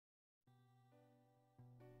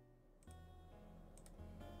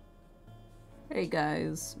Hey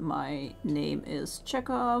guys, my name is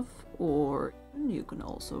Chekhov, or you can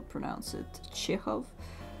also pronounce it Chekhov.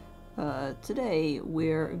 Today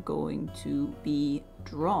we're going to be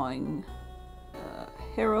drawing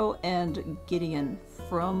Harrow and Gideon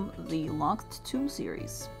from the Locked Tomb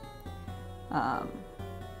series. I've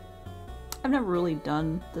never really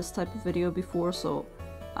done this type of video before, so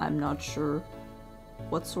I'm not sure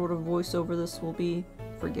what sort of voiceover this will be.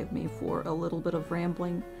 Forgive me for a little bit of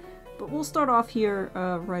rambling. But we'll start off here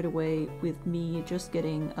right away with me just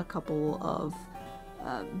getting a couple of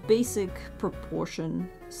basic proportion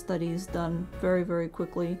studies done very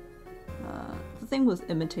quickly. The thing with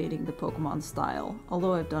imitating the Pokemon style,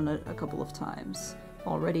 although I've done it a couple of times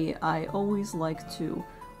already, I always like to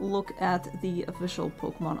look at the official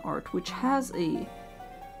Pokemon art, which has a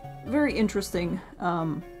very interesting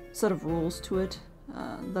set of rules to it.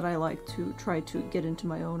 That I like to try to get into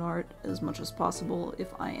my own art as much as possible if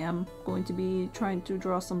I am going to be trying to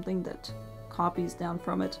draw something that copies down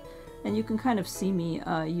from it. And you can kind of see me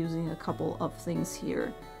using a couple of things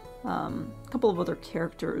here. A couple of other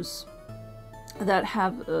characters that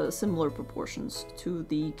have similar proportions to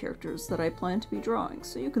the characters that I plan to be drawing.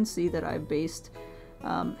 So you can see that I based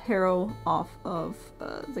Harrow off of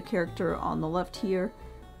the character on the left here.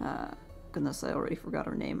 Goodness, I already forgot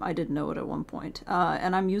her name. I didn't know it at one point.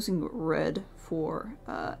 And I'm using red for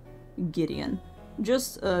Gideon,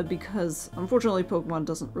 just because, unfortunately, Pokemon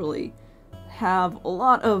doesn't really have a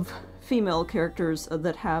lot of female characters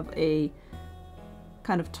that have a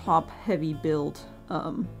kind of top-heavy build.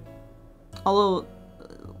 Although,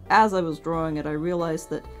 as I was drawing it, I realized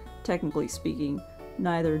that, technically speaking,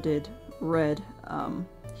 neither did Red.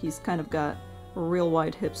 He's kind of got real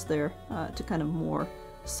wide hips there to kind of more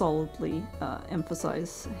solidly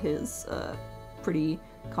emphasize his pretty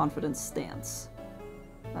confident stance.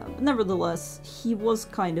 But nevertheless, he was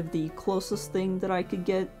kind of the closest thing that I could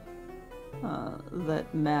get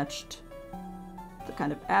that matched the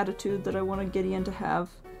kind of attitude that I wanted Gideon to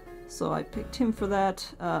have, so I picked him for that,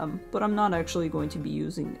 but I'm not actually going to be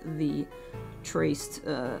using the traced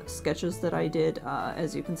sketches that I did.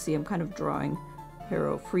 As you can see, I'm kind of drawing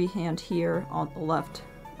Harrow freehand here on the left,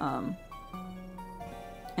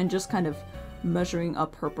 and just kind of measuring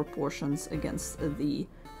up her proportions against the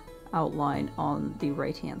outline on the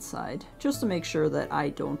right-hand side, just to make sure that I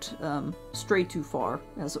don't stray too far,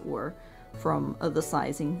 as it were, from the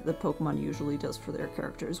sizing that Pokemon usually does for their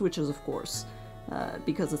characters, which is, of course,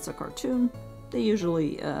 because it's a cartoon, they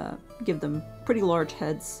usually give them pretty large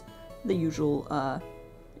heads, the usual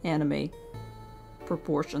anime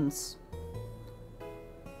proportions.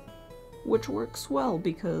 Which works well,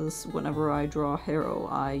 because whenever I draw Harrow,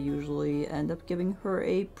 I usually end up giving her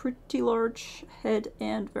a pretty large head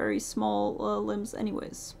and very small limbs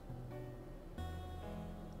anyways.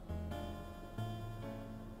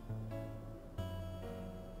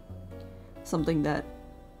 Something that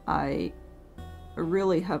I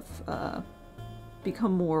really have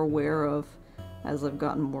become more aware of as I've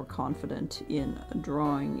gotten more confident in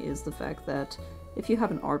drawing is the fact that if you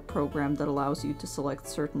have an art program that allows you to select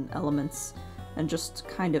certain elements and just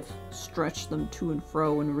kind of stretch them to and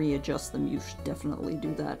fro and readjust them, you should definitely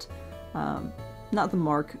do that. Not the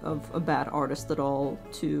mark of a bad artist at all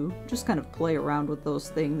to just kind of play around with those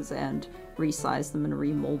things and resize them and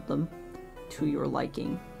remold them to your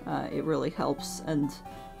liking. It really helps, and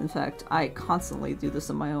in fact, I constantly do this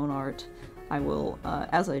in my own art. I will,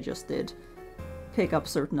 as I just did, pick up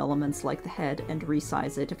certain elements like the head and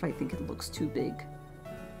resize it if I think it looks too big.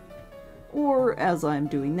 Or, as I'm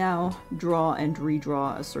doing now, draw and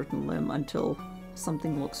redraw a certain limb until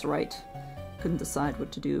something looks right. Couldn't decide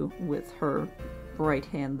what to do with her right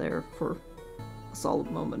hand there for a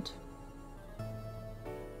solid moment.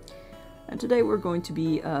 And today we're going to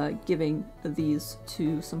be giving these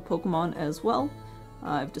to some Pokemon as well.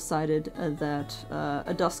 I've decided that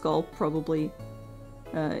a Duskull probably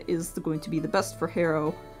is going to be the best for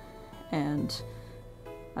Harrow, and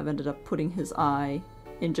I've ended up putting his eye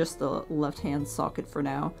in just the left-hand socket for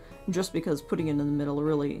now, just because putting it in the middle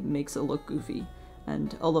really makes it look goofy.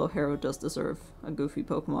 And although Harrow does deserve a goofy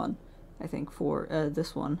Pokemon, I think for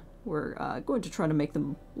this one, we're going to try to make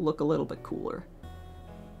them look a little bit cooler.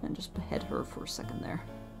 And just behead her for a second there.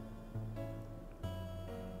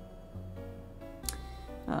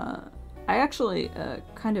 I actually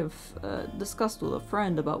kind of discussed with a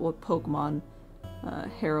friend about what Pokemon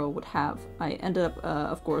Harrow would have. I ended up,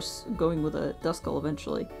 of course, going with a Duskull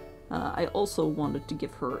eventually. I also wanted to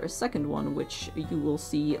give her a second one, which you will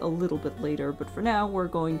see a little bit later, but for now we're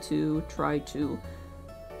going to try to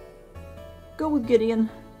go with Gideon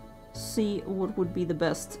see what would be the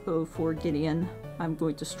best for Gideon. I'm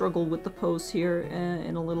going to struggle with the pose here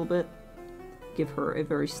in a little bit. Give her a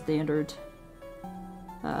very standard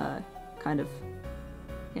kind of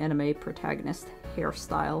anime protagonist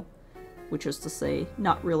hairstyle, which is to say,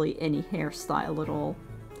 not really any hairstyle at all.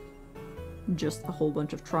 Just a whole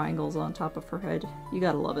bunch of triangles on top of her head. You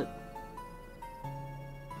gotta love it.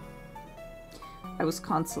 I was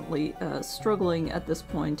constantly struggling at this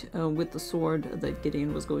point with the sword that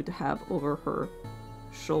Gideon was going to have over her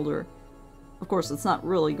shoulder. Of course, it's not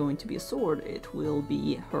really going to be a sword, it will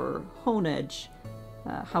be her hone edge.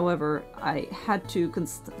 However, I had to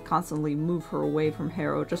constantly move her away from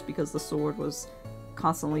Harrow just because the sword was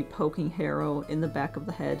constantly poking Harrow in the back of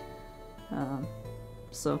the head.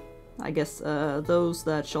 So, I guess those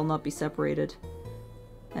that shall not be separated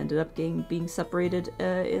ended up being separated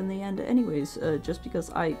in the end anyways, just because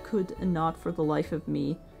I could not for the life of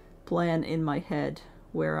me plan in my head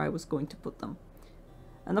where I was going to put them.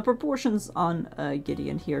 And the proportions on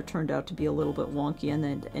Gideon here turned out to be a little bit wonky, and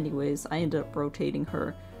then anyways I ended up rotating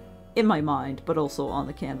her in my mind, but also on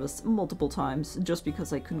the canvas multiple times, just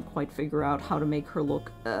because I couldn't quite figure out how to make her look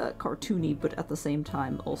cartoony, but at the same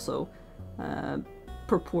time also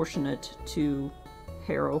proportionate to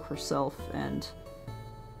Harrow herself, and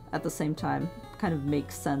at the same time kind of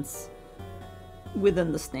make sense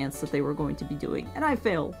within the stance that they were going to be doing. And I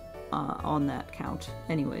fail on that count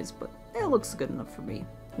anyways, but it looks good enough for me,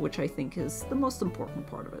 which I think is the most important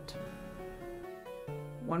part of it.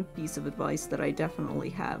 One piece of advice that I definitely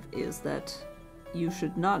have is that you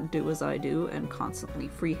should not do as I do and constantly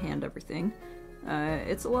freehand everything.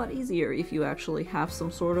 It's a lot easier if you actually have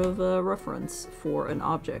some sort of reference for an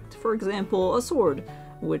object. For example, a sword,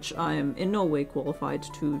 which I am in no way qualified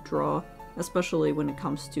to draw, especially when it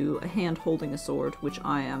comes to a hand holding a sword, which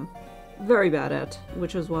I am very bad at,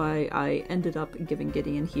 which is why I ended up giving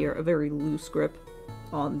Gideon here a very loose grip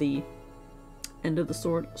on the end of the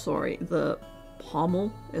sword. Sorry, the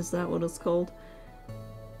pommel, is that what it's called?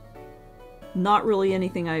 Not really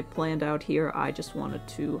anything I planned out here, I just wanted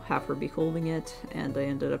to have her be holding it, and I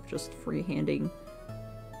ended up just freehanding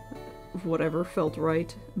whatever felt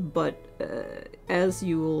right. But as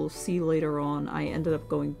you will see later on, I ended up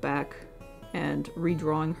going back and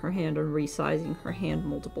redrawing her hand and resizing her hand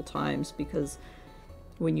multiple times, because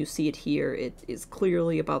when you see it here, it is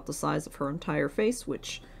clearly about the size of her entire face,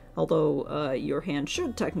 which, although your hand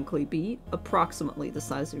should technically be approximately the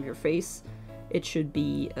size of your face, it should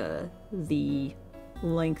be the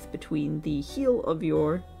length between the heel of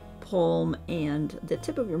your palm and the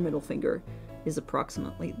tip of your middle finger is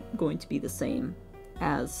approximately going to be the same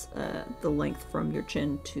as the length from your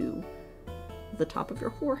chin to the top of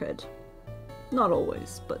your forehead. Not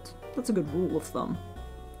always, but that's a good rule of thumb.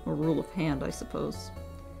 Or rule of hand, I suppose.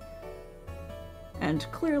 And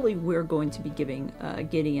clearly we're going to be giving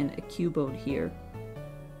Gideon a cubone here.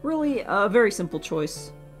 Really a very simple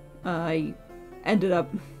choice. I ended up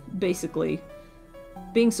basically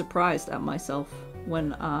being surprised at myself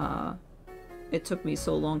when it took me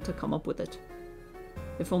so long to come up with it.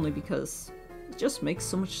 If only because it just makes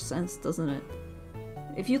so much sense, doesn't it?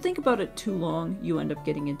 If you think about it too long, you end up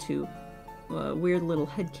getting into weird little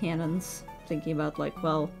headcanons, thinking about like,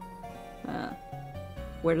 well,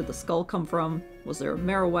 where did the skull come from? Was there a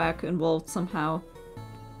Marowak involved somehow?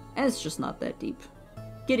 And it's just not that deep.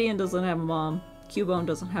 Gideon doesn't have a mom, Cubone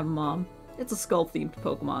doesn't have a mom, it's a skull-themed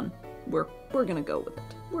Pokemon. We're gonna go with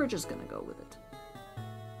it. We're just gonna go with it.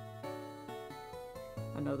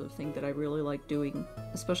 Another thing that I really like doing,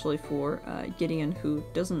 especially for Gideon, who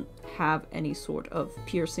doesn't have any sort of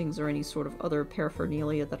piercings or any sort of other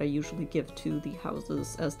paraphernalia that I usually give to the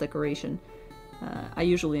houses as decoration, I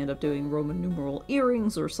usually end up doing Roman numeral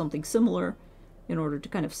earrings or something similar in order to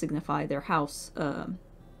kind of signify their house.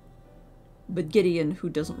 But Gideon, who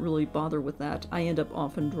doesn't really bother with that, I end up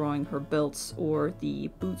often drawing her belts or the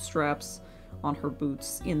boot straps on her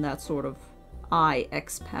boots in that sort of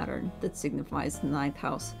IX pattern that signifies the ninth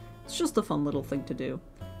house. It's just a fun little thing to do.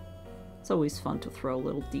 It's always fun to throw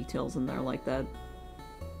little details in there like that.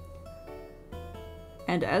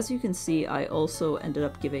 And as you can see, I also ended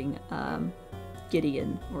up giving I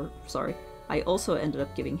also ended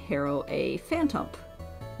up giving Harrow a Phantump,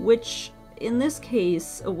 which in this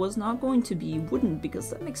case was not going to be wooden because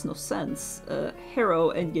that makes no sense.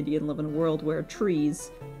 Harrow and Gideon live in a world where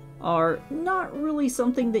trees are not really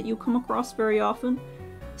something that you come across very often.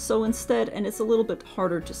 So instead, and it's a little bit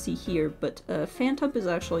harder to see here, but Phantump is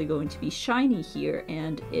actually going to be shiny here,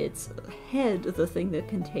 and its head, the thing that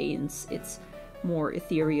contains its more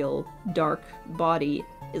ethereal, dark body,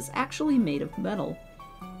 is actually made of metal.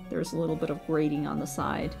 There's a little bit of grating on the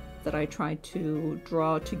side, that I tried to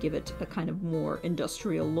draw to give it a kind of more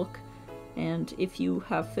industrial look. And if you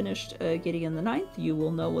have finished Gideon the Ninth, you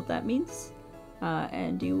will know what that means.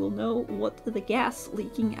 And you will know what the gas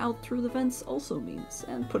leaking out through the vents also means.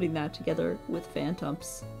 And putting that together with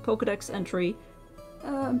Phantom's Pokedex entry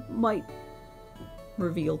might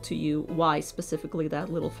reveal to you why specifically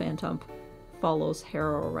that little Phantom follows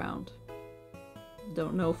Harrow around.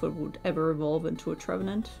 Don't know if it would ever evolve into a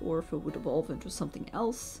Trevenant or if it would evolve into something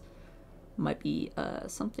else. Might be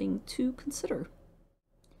something to consider.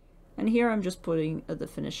 And here I'm just putting the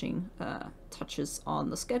finishing touches on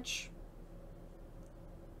the sketch,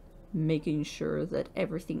 making sure that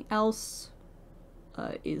everything else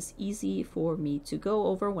is easy for me to go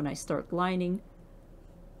over when I start lining.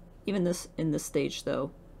 Even in this stage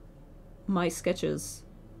though, my sketches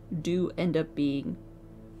do end up being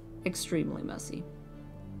extremely messy.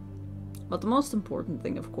 But the most important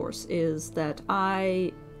thing, of course, is that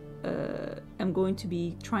I am going to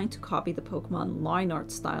be trying to copy the Pokemon line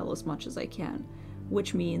art style as much as I can,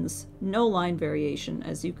 which means no line variation.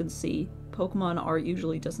 As you can see, Pokemon art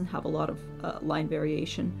usually doesn't have a lot of line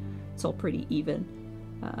variation. It's all pretty even.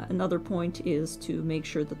 Another point is to make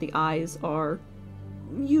sure that the eyes are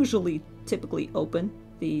typically open,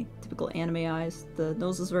 the typical anime eyes. The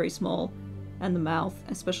nose is very small, and the mouth,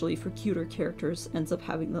 especially for cuter characters, ends up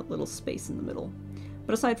having that little space in the middle.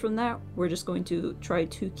 But aside from that, we're just going to try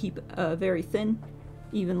to keep a very thin,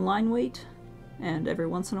 even line weight, and every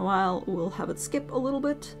once in a while we'll have it skip a little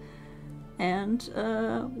bit, and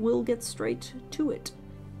we'll get straight to it.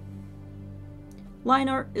 Line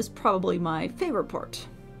art is probably my favorite part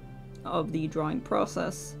of the drawing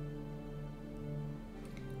process.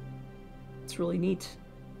 It's really neat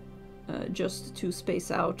just to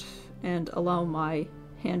space out and allow my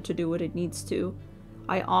hand to do what it needs to.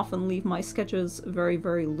 I often leave my sketches very,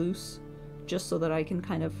 very loose, just so that I can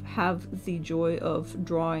kind of have the joy of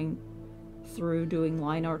drawing through doing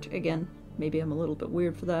line art again. Maybe I'm a little bit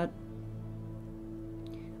weird for that.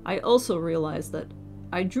 I also realized that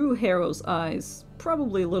I drew Harrow's eyes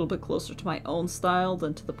probably a little bit closer to my own style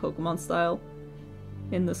than to the Pokemon style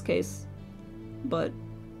in this case, but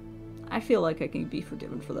I feel like I can be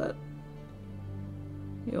forgiven for that.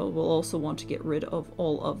 We'll also want to get rid of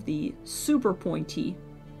all of the super pointy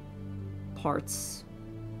parts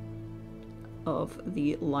of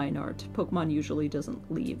the line art. Pokemon usually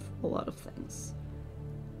doesn't leave a lot of things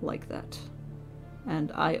like that.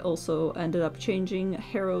 And I also ended up changing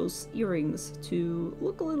Harrow's earrings to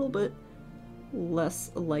look a little bit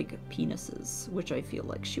less like penises, which I feel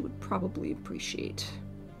like she would probably appreciate.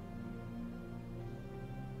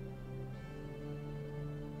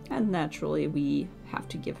 And naturally, we have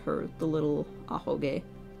to give her the little ahoge,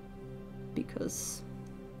 because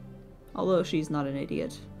although she's not an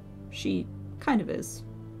idiot, she kind of is.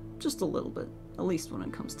 Just a little bit, at least when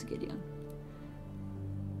it comes to Gideon.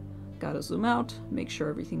 Gotta zoom out, make sure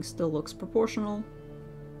everything still looks proportional.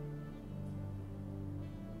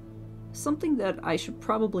 Something that I should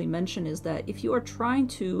probably mention is that if you are trying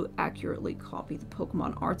to accurately copy the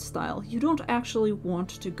Pokemon art style, you don't actually want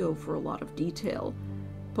to go for a lot of detail.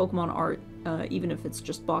 Pokemon art, even if it's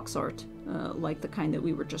just box art, like the kind that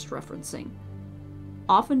we were just referencing,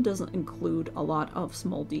 often doesn't include a lot of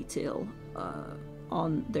small detail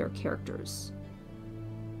on their characters.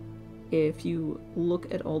 If you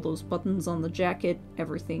look at all those buttons on the jacket,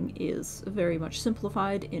 everything is very much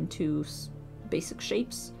simplified into basic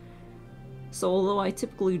shapes. So although I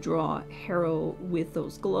typically draw Harrow with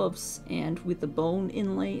those gloves and with the bone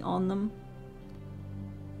inlay on them,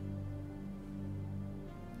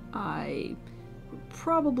 I would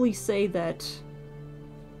probably say that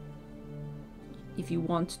if you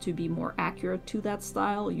want to be more accurate to that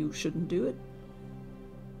style, you shouldn't do it.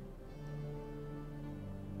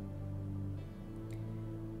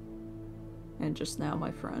 And just now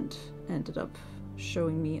my friend ended up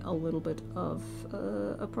showing me a little bit of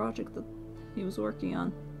a project that he was working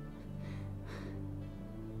on.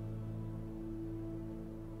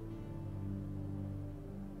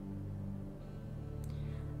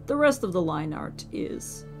 The rest of the line art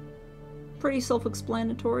is pretty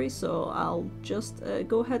self-explanatory, so I'll just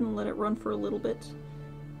go ahead and let it run for a little bit.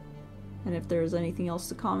 And if there's anything else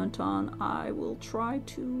to comment on, I will try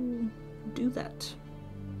to do that.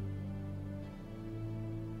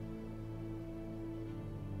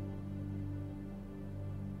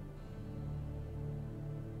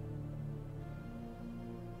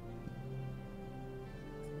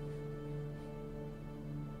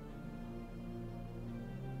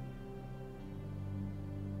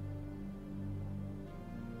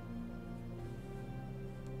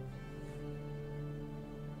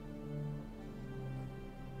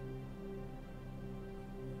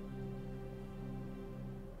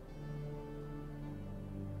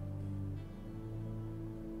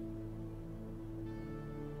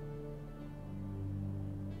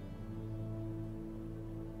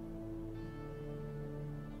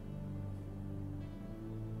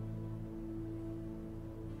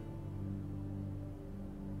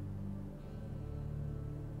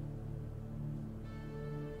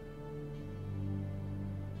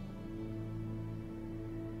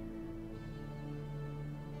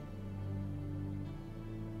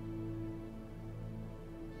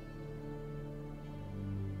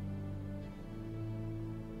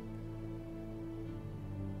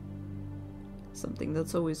 Something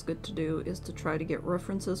that's always good to do is to try to get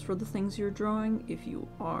references for the things you're drawing if you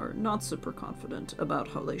are not super confident about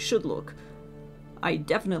how they should look. I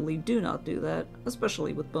definitely do not do that,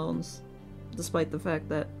 especially with bones, despite the fact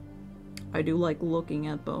that I do like looking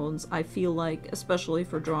at bones. I feel like, especially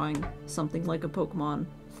for drawing something like a Pokemon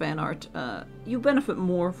fan art, you benefit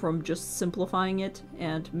more from just simplifying it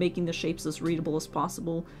and making the shapes as readable as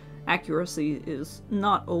possible. Accuracy is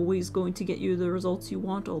not always going to get you the results you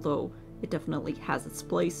want, although it definitely has its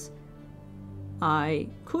place. I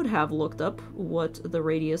could have looked up what the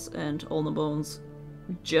radius and ulna bones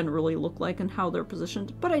generally look like and how they're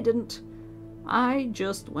positioned, but I didn't. I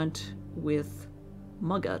just went with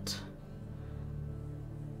my gut.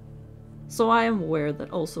 So I am aware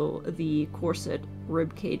that also the corset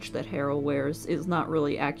ribcage that Harrow wears is not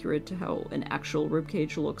really accurate to how an actual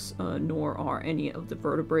ribcage looks, nor are any of the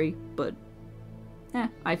vertebrae, but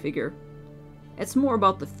I figure it's more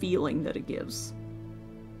about the feeling that it gives.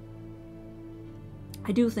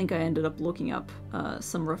 I do think I ended up looking up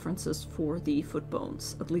some references for the foot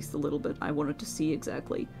bones, at least a little bit. I wanted to see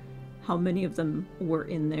exactly how many of them were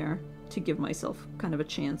in there to give myself kind of a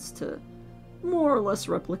chance to more or less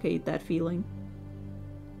replicate that feeling.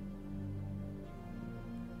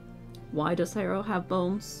 Why does Harrow have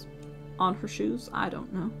bones on her shoes? I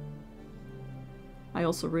don't know. I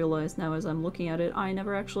also realize now as I'm looking at it, I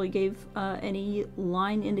never actually gave any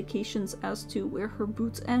line indications as to where her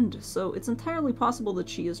boots end, so it's entirely possible that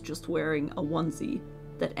she is just wearing a onesie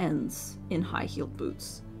that ends in high-heeled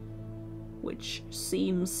boots. Which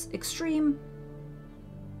seems extreme,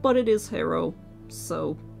 but it is Harrow,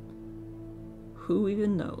 so who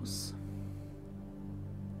even knows?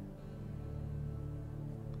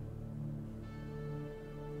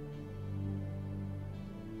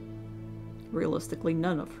 Realistically,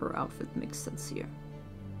 none of her outfit makes sense here.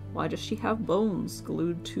 Why does she have bones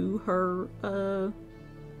glued to her,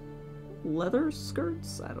 leather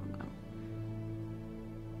skirts? I don't know.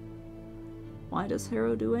 Why does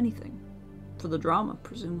Harrow do anything? For the drama,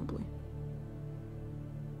 presumably.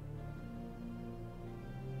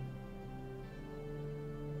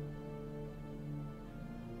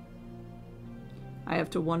 I have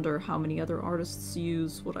to wonder how many other artists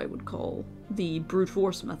use what I would call the brute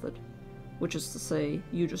force method, which is to say,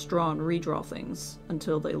 you just draw and redraw things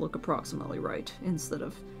until they look approximately right, instead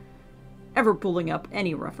of ever pulling up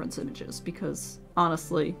any reference images, because,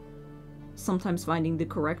 honestly, sometimes finding the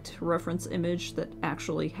correct reference image that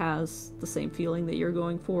actually has the same feeling that you're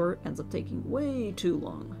going for ends up taking way too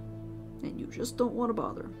long, and you just don't want to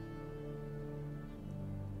bother.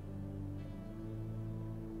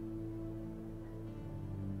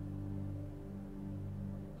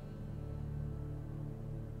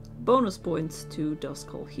 Bonus points to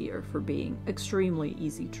Duskull here for being extremely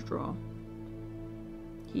easy to draw.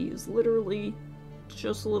 He is literally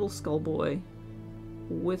just a little skull boy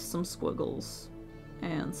with some squiggles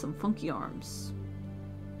and some funky arms.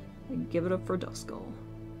 And give it up for Duskull.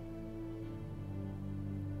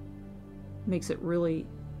 Makes it really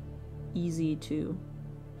easy to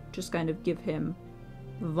just kind of give him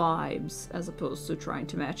vibes as opposed to trying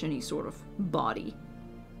to match any sort of body.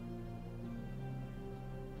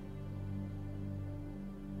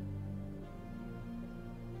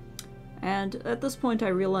 And at this point I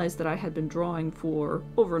realized that I had been drawing for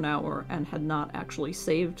over an hour and had not actually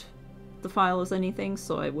saved the file as anything,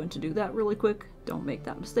 so I went to do that really quick. Don't make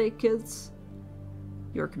that mistake, kids.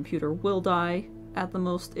 Your computer will die at the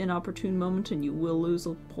most inopportune moment and you will lose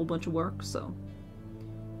a whole bunch of work, so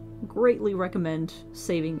greatly recommend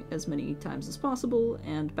saving as many times as possible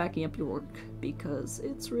and backing up your work because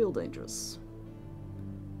it's real dangerous.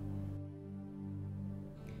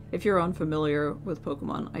 If you're unfamiliar with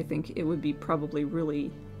Pokemon, I think it would be probably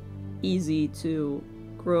really easy to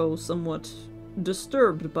grow somewhat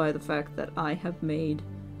disturbed by the fact that I have made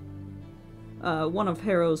one of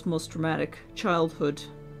Harrow's most traumatic childhood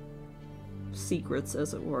secrets,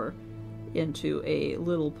 as it were, into a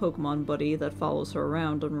little Pokemon buddy that follows her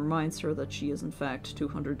around and reminds her that she is in fact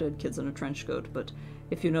 200 dead kids in a trench coat. But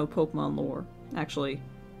if you know Pokemon lore, actually,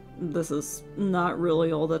 this is not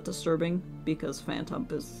really all that disturbing, because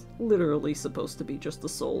Phantump is literally supposed to be just the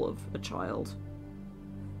soul of a child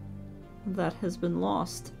that has been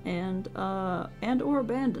lost and or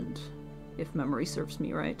abandoned, if memory serves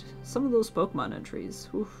me right. Some of those Pokemon entries,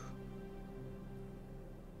 oof.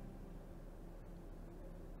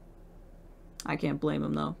 I can't blame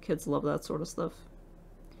him though, kids love that sort of stuff.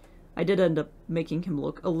 I did end up making him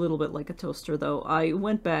look a little bit like a toaster, though. I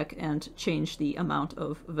went back and changed the amount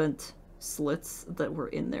of vent slits that were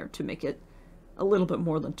in there to make it a little bit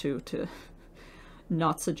more than 2 to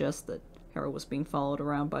not suggest that Harrow was being followed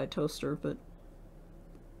around by a toaster, but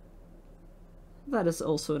that is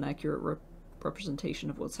also an accurate representation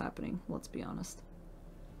of what's happening, let's be honest.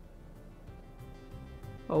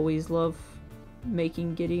 Always love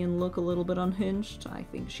making Gideon look a little bit unhinged. I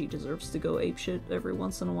think she deserves to go apeshit every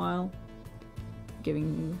once in a while.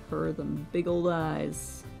 Giving her the big old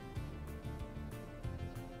eyes.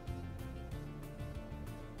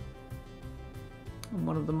 And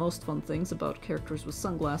one of the most fun things about characters with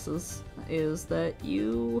sunglasses is that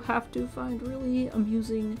you have to find really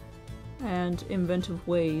amusing and inventive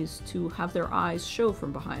ways to have their eyes show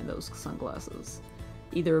from behind those sunglasses.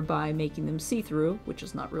 Either by making them see-through, which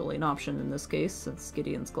is not really an option in this case, since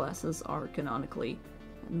Gideon's glasses are canonically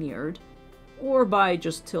mirrored, or by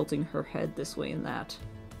just tilting her head this way and that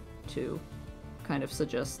to kind of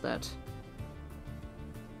suggest that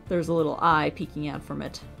there's a little eye peeking out from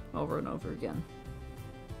it over and over again.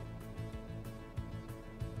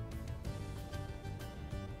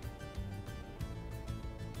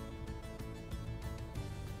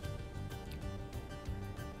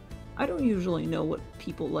 I don't usually know what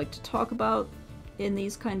people like to talk about in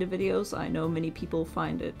these kind of videos. I know many people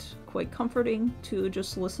find it quite comforting to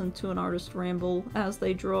just listen to an artist ramble as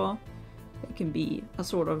they draw. It can be a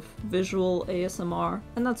sort of visual ASMR,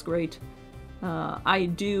 and that's great. I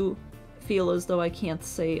do feel as though I can't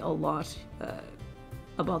say a lot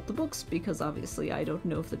about the books, because obviously I don't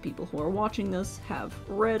know if the people who are watching this have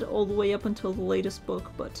read all the way up until the latest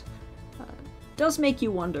book, but it does make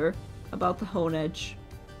you wonder about the Hone Edge.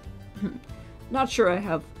 Not sure I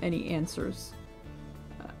have any answers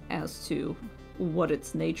as to what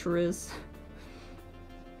its nature is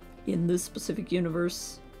in this specific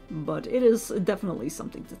universe, but it is definitely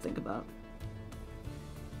something to think about.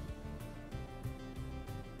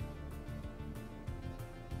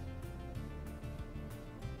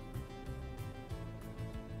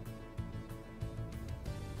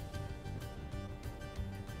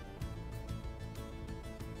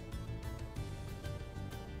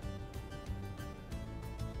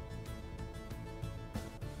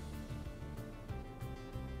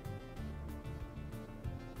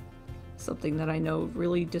 Something that I know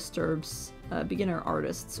really disturbs beginner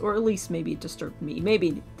artists, or at least maybe it disturbed me.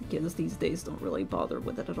 Maybe the kids these days don't really bother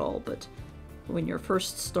with it at all, but when you're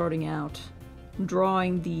first starting out,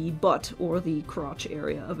 drawing the butt or the crotch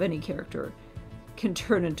area of any character can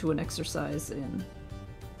turn into an exercise in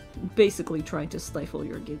basically trying to stifle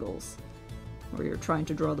your giggles. Or you're trying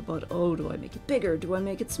to draw the butt, oh, do I make it bigger? Do I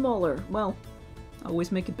make it smaller? Well,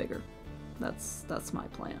 always make it bigger. That's my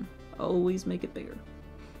plan. Always make it bigger.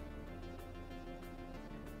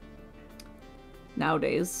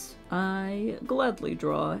 Nowadays, I gladly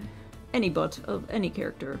draw any butt of any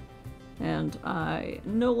character, and I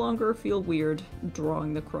no longer feel weird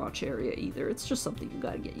drawing the crotch area either. It's just something you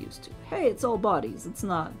gotta get used to. Hey, it's all bodies. It's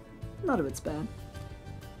not... none of it's bad.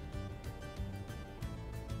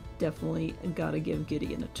 Definitely gotta give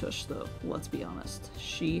Gideon a tush, though, let's be honest.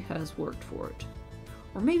 She has worked for it.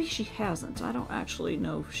 Or maybe she hasn't. I don't actually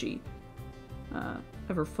know if she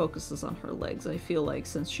ever focuses on her legs. I feel like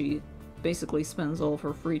since she basically spends all of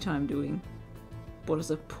her free time doing, what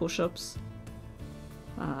is it, push-ups?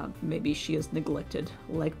 Maybe she has neglected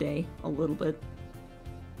leg day a little bit.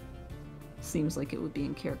 Seems like it would be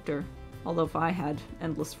in character. Although if I had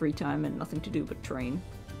endless free time and nothing to do but train,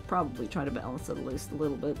 I'd probably try to balance it at least a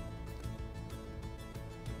little bit.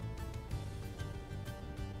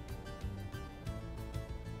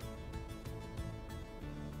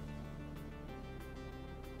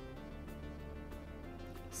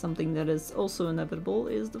 Something that is also inevitable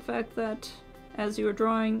is the fact that as you are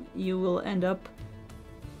drawing, you will end up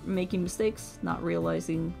making mistakes, not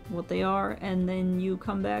realizing what they are, and then you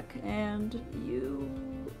come back and you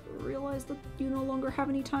realize that you no longer have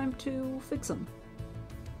any time to fix them.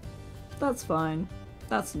 That's fine.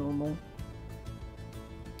 That's normal.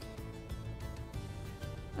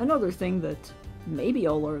 Another thing that maybe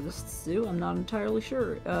all artists do, I'm not entirely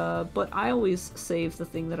sure, but I always save the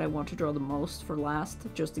thing that I want to draw the most for last,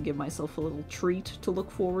 just to give myself a little treat to look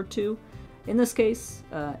forward to. In this case,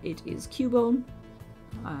 it is Cubone.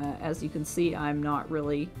 As you can see, I'm not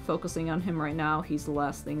really focusing on him right now. He's the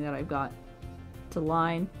last thing that I've got to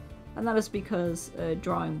line, and that is because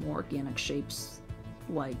drawing more organic shapes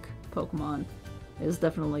like Pokemon is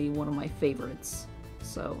definitely one of my favorites.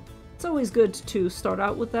 So it's always good to start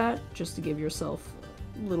out with that, just to give yourself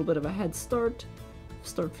a little bit of a head start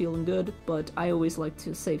feeling good, but I always like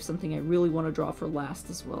to save something I really want to draw for last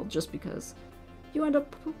as well, just because you end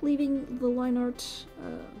up leaving the line art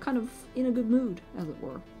kind of in a good mood, as it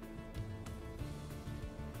were.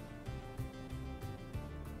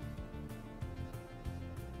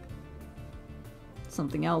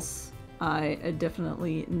 Something else I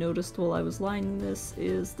definitely noticed while I was lining this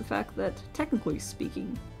is the fact that, technically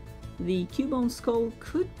speaking, the Cubone skull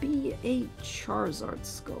could be a Charizard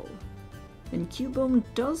skull. And Cubone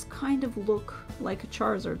does kind of look like a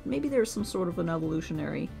Charizard. Maybe there's some sort of an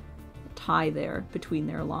evolutionary tie there between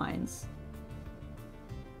their lines.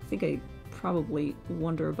 I think I probably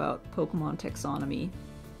wonder about Pokemon taxonomy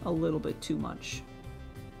a little bit too much.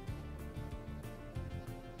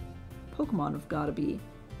 Pokemon have got to be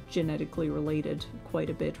genetically related quite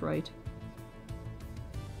a bit, right?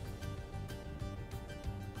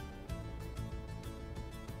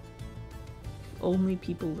 If only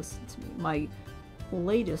people listen to me. My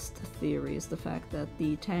latest theory is the fact that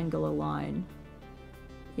the Tangela line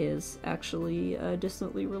is actually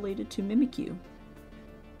distantly related to Mimikyu.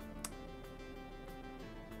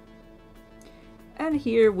 And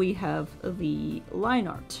here we have the line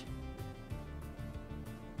art.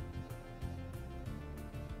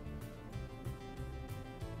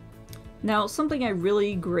 Now, something I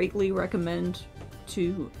really greatly recommend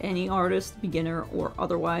to any artist, beginner or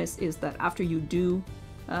otherwise, is that after you do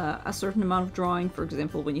a certain amount of drawing, for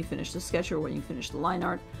example, when you finish the sketch or when you finish the line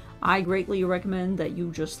art, I greatly recommend that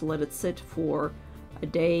you just let it sit for a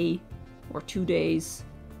day or 2 days,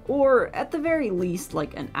 or at the very least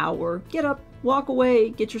like an hour. Get up, walk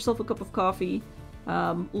away, get yourself a cup of coffee,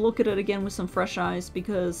 look at it again with some fresh eyes,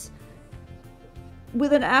 because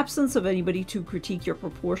with an absence of anybody to critique your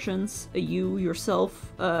proportions, you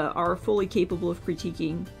yourself are fully capable of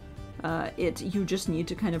critiquing it. You just need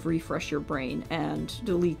to kind of refresh your brain and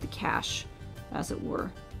delete the cache, as it were.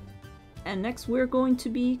 And next we're going to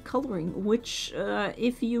be coloring, which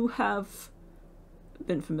if you have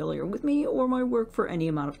been familiar with me or my work for any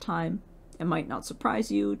amount of time, it might not surprise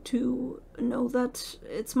you to know that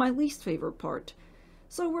it's my least favorite part.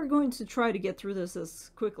 So we're going to try to get through this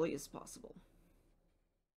as quickly as possible.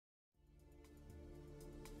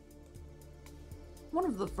 One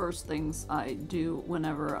of the first things I do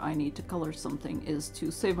whenever I need to color something is to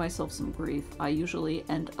save myself some grief. I usually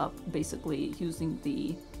end up basically using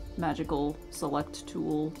the magical select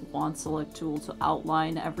tool, wand select tool, to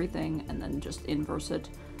outline everything and then just inverse it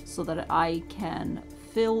so that I can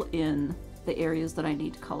fill in the areas that I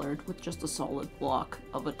need colored with just a solid block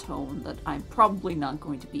of a tone that I'm probably not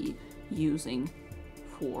going to be using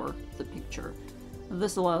for the picture.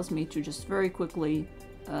 This allows me to just very quickly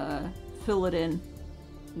fill it in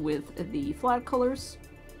with the flat colors,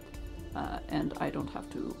 and I don't have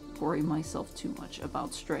to worry myself too much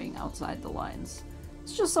about straying outside the lines.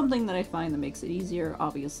 It's just something that I find that makes it easier.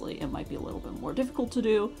 Obviously, it might be a little bit more difficult to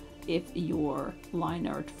do if your line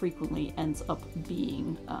art frequently ends up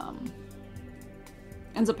being,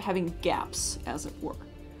 ends up having gaps, as it were.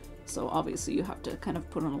 So obviously you have to kind of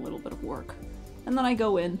put on a little bit of work. And then I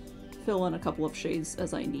go in, fill in a couple of shades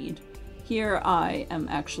as I need. Here I am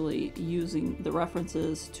actually using the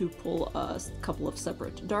references to pull a couple of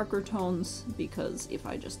separate darker tones, because if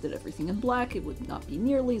I just did everything in black, it would not be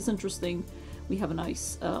nearly as interesting. We have a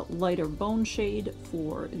nice lighter bone shade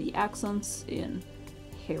for the accents in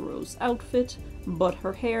Harrow's outfit, but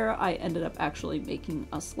her hair I ended up actually making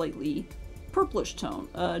a slightly purplish tone,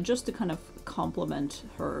 just to kind of complement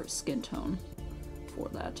her skin tone for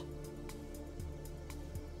that.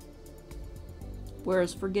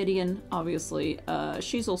 Whereas for Gideon, obviously,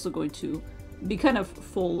 she's also going to be kind of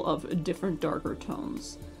full of different darker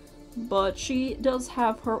tones. But she does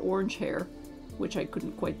have her orange hair, which I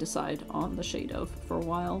couldn't quite decide on the shade of for a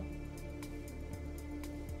while.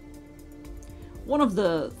 One of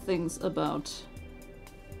the things about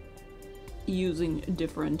using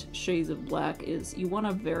different shades of black is you want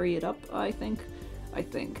to vary it up, I think.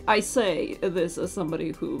 I say this as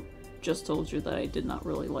somebody who just told you that I did not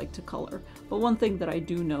really like to color. But one thing that I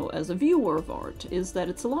do know as a viewer of art is that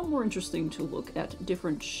it's a lot more interesting to look at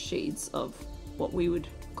different shades of what we would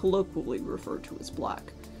colloquially refer to as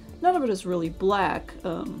black. None of it is really black.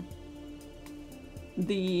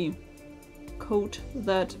 The coat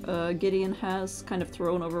that Gideon has kind of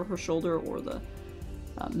thrown over her shoulder, or the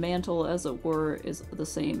mantle as it were, is the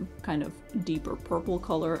same kind of deeper purple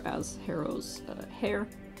color as Harrow's hair,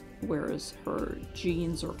 whereas her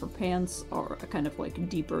jeans or her pants are a kind of like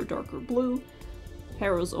deeper, darker blue.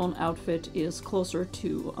 Harrow's own outfit is closer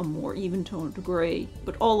to a more even-toned gray,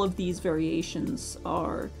 but all of these variations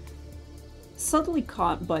are subtly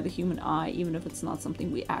caught by the human eye, even if it's not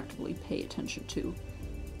something we actively pay attention to.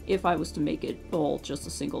 If I was to make it all just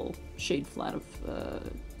a single shade flat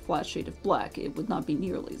shade of black, it would not be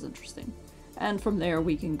nearly as interesting. And from there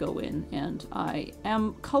we can go in, and I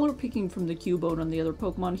am color picking from the Cubone on the other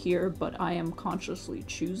Pokemon here, but I am consciously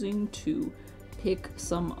choosing to pick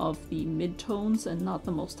some of the mid-tones and not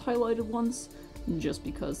the most highlighted ones, just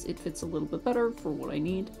because it fits a little bit better for what I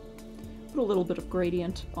need. Put a little bit of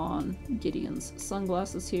gradient on Gideon's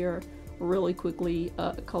sunglasses here. Really quickly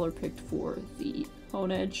color picked for the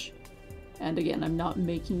hone edge. And again, I'm not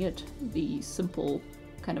making it the simple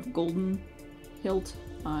kind of golden hilt.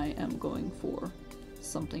 I am going for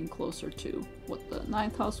something closer to what the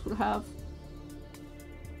ninth house would have.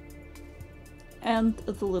 And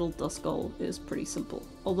the little dust skull is pretty simple,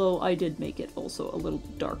 although I did make it also a little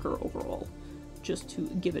darker overall, just to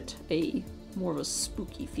give it a more of a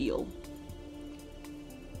spooky feel.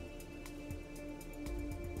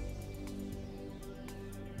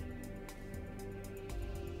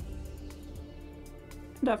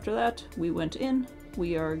 And after that, we went in.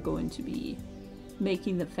 We are going to be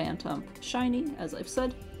making the phantom shiny, as I've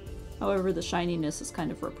said. However, the shininess is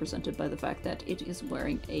kind of represented by the fact that it is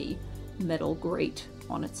wearing a metal grate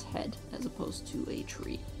on its head, as opposed to a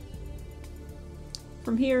tree.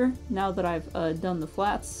 From here, now that I've done the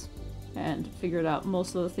flats and figured out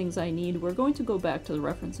most of the things I need, we're going to go back to the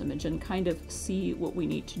reference image and kind of see what we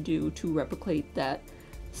need to do to replicate that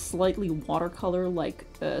slightly watercolor-like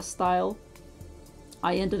style.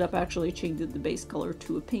 I ended up actually changing the base color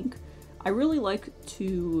to a pink. I really like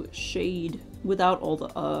to shade without all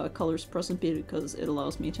the colors present because it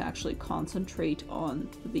allows me to actually concentrate on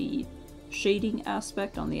the shading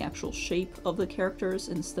aspect, on the actual shape of the characters,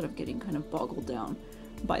 instead of getting kind of boggled down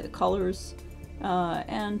by the colors.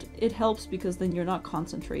 And it helps because then you're not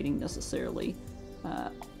concentrating necessarily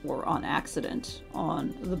or on accident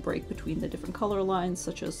on the break between the different color lines,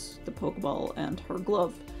 such as the Pokeball and her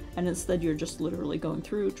glove, and instead you're just literally going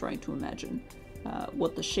through trying to imagine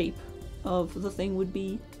what the shape of the thing would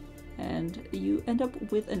be, and you end up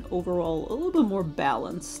with an overall a little bit more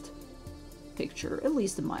balanced picture, at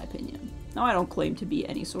least in my opinion. Now, I don't claim to be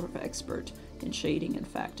any sort of expert in shading. In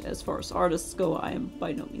fact, as far as artists go, I am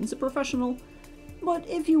by no means a professional, but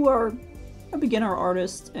if you are a beginner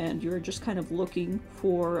artist and you're just kind of looking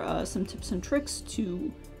for some tips and tricks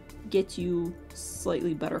to get you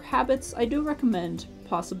slightly better habits, I do recommend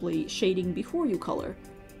possibly shading before you color,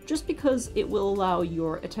 just because it will allow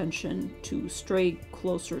your attention to stray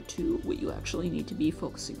closer to what you actually need to be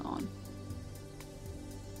focusing on.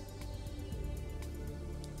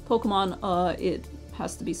 Pokemon, it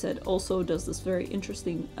has to be said, also does this very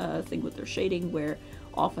interesting thing with their shading, where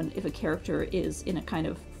often if a character is in a kind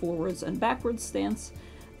of forwards and backwards stance,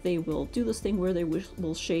 they will do this thing where they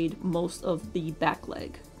will shade most of the back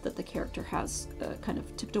leg that the character has kind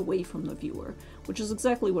of tipped away from the viewer, which is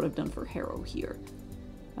exactly what I've done for Harrow here.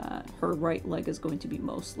 Her right leg is going to be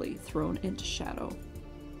mostly thrown into shadow.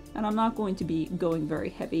 And I'm not going to be going very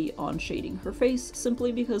heavy on shading her face,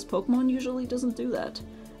 simply because Pokemon usually doesn't do that.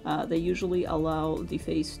 They usually allow the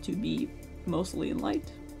face to be mostly in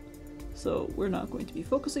light, so we're not going to be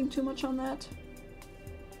focusing too much on that.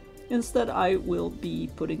 Instead, I will be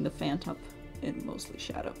putting the Phantom in mostly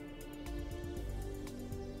shadow.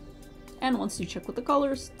 And once you check with the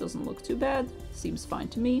colors, doesn't look too bad, seems fine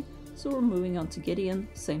to me. So we're moving on to Gideon,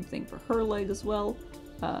 same thing for her leg as well,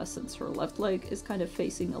 since her left leg is kind of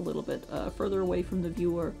facing a little bit further away from the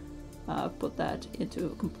viewer. Put that into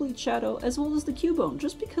a complete shadow, as well as the Cubone,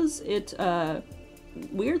 just because it,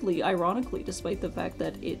 weirdly, ironically, despite the fact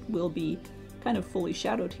that it will be kind of fully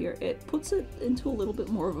shadowed here, it puts it into a little bit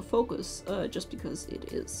more of a focus, just because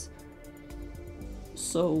it is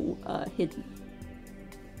so hidden.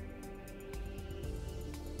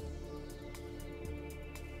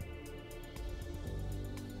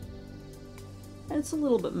 And it's a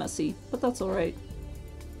little bit messy, but that's alright.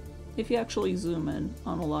 If you actually zoom in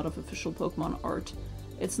on a lot of official Pokemon art,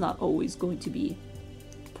 it's not always going to be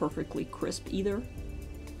perfectly crisp either.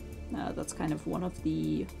 That's kind of one of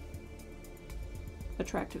the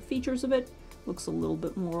attractive features of it. Looks a little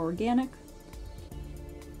bit more organic.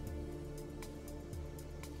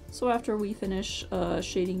 So after we finish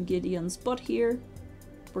shading Gideon's butt here,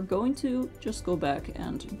 we're going to just go back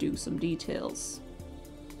and do some details.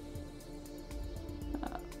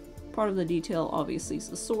 Part of the detail obviously is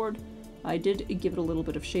the sword. I did give it a little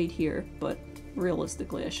bit of shade here, but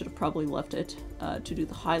realistically I should have probably left it to do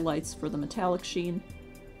the highlights for the metallic sheen.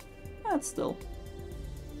 That still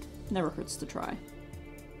never hurts to try.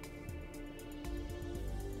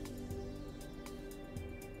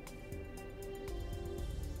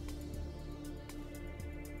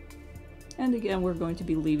 And again, we're going to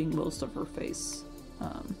be leaving most of her face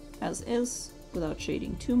as is, without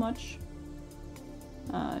shading too much.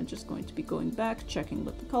 Just going to be going back, checking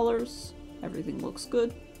with the colors. Everything looks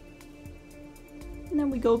good. And then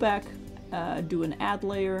we go back, do an add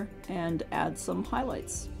layer, and add some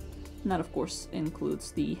highlights. And that of course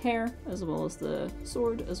includes the hair, as well as the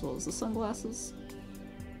sword, as well as the sunglasses.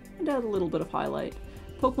 And add a little bit of highlight.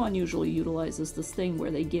 Pokemon usually utilizes this thing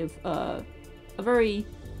where they give a very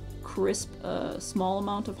crisp, small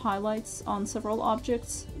amount of highlights on several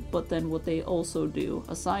objects, but then what they also do,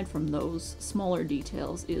 aside from those smaller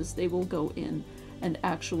details, is they will go in and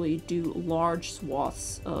actually do large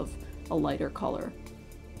swaths of a lighter color.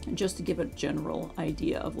 Just to give a general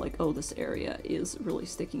idea of like, oh, this area is really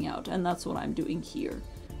sticking out, and that's what I'm doing here,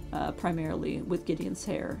 primarily with Gideon's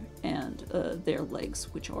hair and their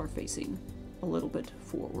legs, which are facing a little bit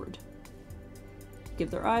forward.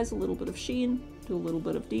 Give their eyes a little bit of sheen, do a little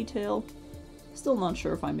bit of detail. Still not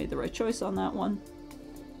sure if I made the right choice on that one,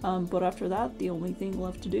 but after that, the only thing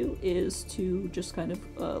left to do is to just kind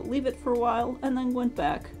of leave it for a while, and then went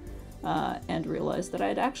back and realized that I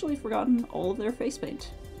had actually forgotten all of their face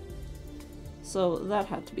paint. So that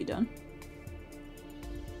had to be done.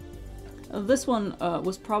 This one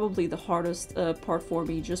was probably the hardest part for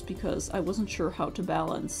me, just because I wasn't sure how to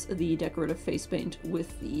balance the decorative face paint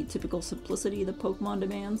with the typical simplicity the Pokemon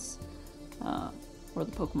demands, or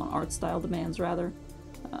the Pokemon art style demands, rather.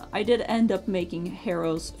 I did end up making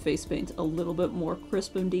Harrow's face paint a little bit more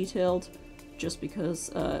crisp and detailed, just because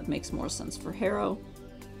it makes more sense for Harrow.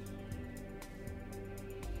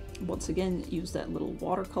 Once again, use that little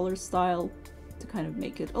watercolor style to kind of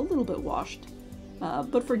make it a little bit washed.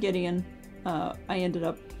 But for Gideon, I ended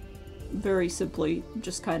up very simply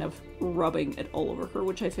just kind of rubbing it all over her,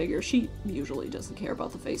 which I figure she usually doesn't care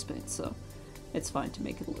about the face paint, so it's fine to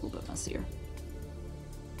make it a little bit messier.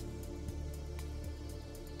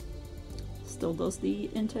 Still does the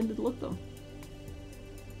intended look though.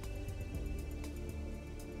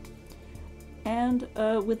 And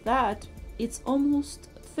with that, it's almost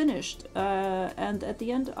finished, and at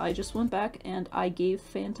the end I just went back and I gave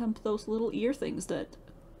Phantom those little ear things that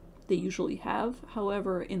they usually have.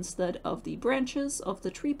 However, instead of the branches of the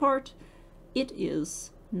tree part, it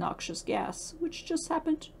is noxious gas, which just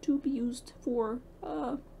happened to be used for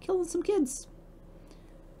killing some kids.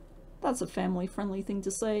 That's a family-friendly thing to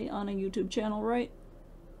say on a YouTube channel, right?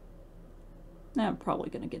 I'm probably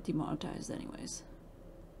gonna get demonetized anyways.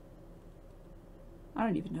 I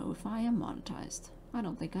don't even know if I am monetized. I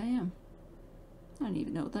don't think I am. I don't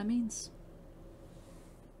even know what that means.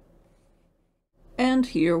 And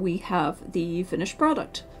here we have the finished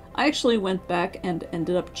product. I actually went back and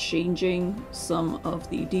ended up changing some of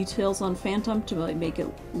the details on Phantom to make it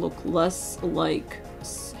look less like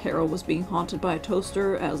Harrow was being haunted by a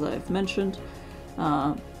toaster, as I've mentioned.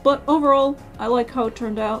 But overall, I like how it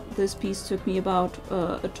turned out. This piece took me about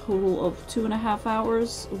a total of 2.5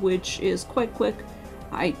 hours, which is quite quick.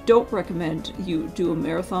 I don't recommend you do a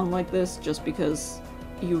marathon like this, just because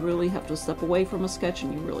you really have to step away from a sketch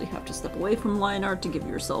and you really have to step away from line art to give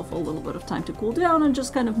yourself a little bit of time to cool down and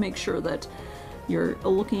just kind of make sure that you're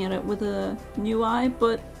looking at it with a new eye.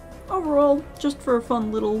 But overall, just for a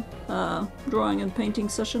fun little drawing and painting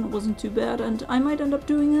session, it wasn't too bad, and I might end up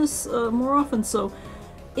doing this more often. So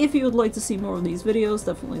if you would like to see more of these videos,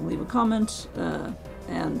 definitely leave a comment,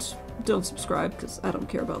 and don't subscribe because I don't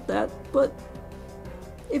care about that. But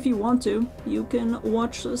if you want to, you can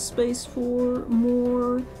watch this space for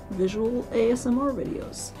more visual ASMR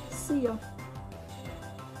videos. See ya!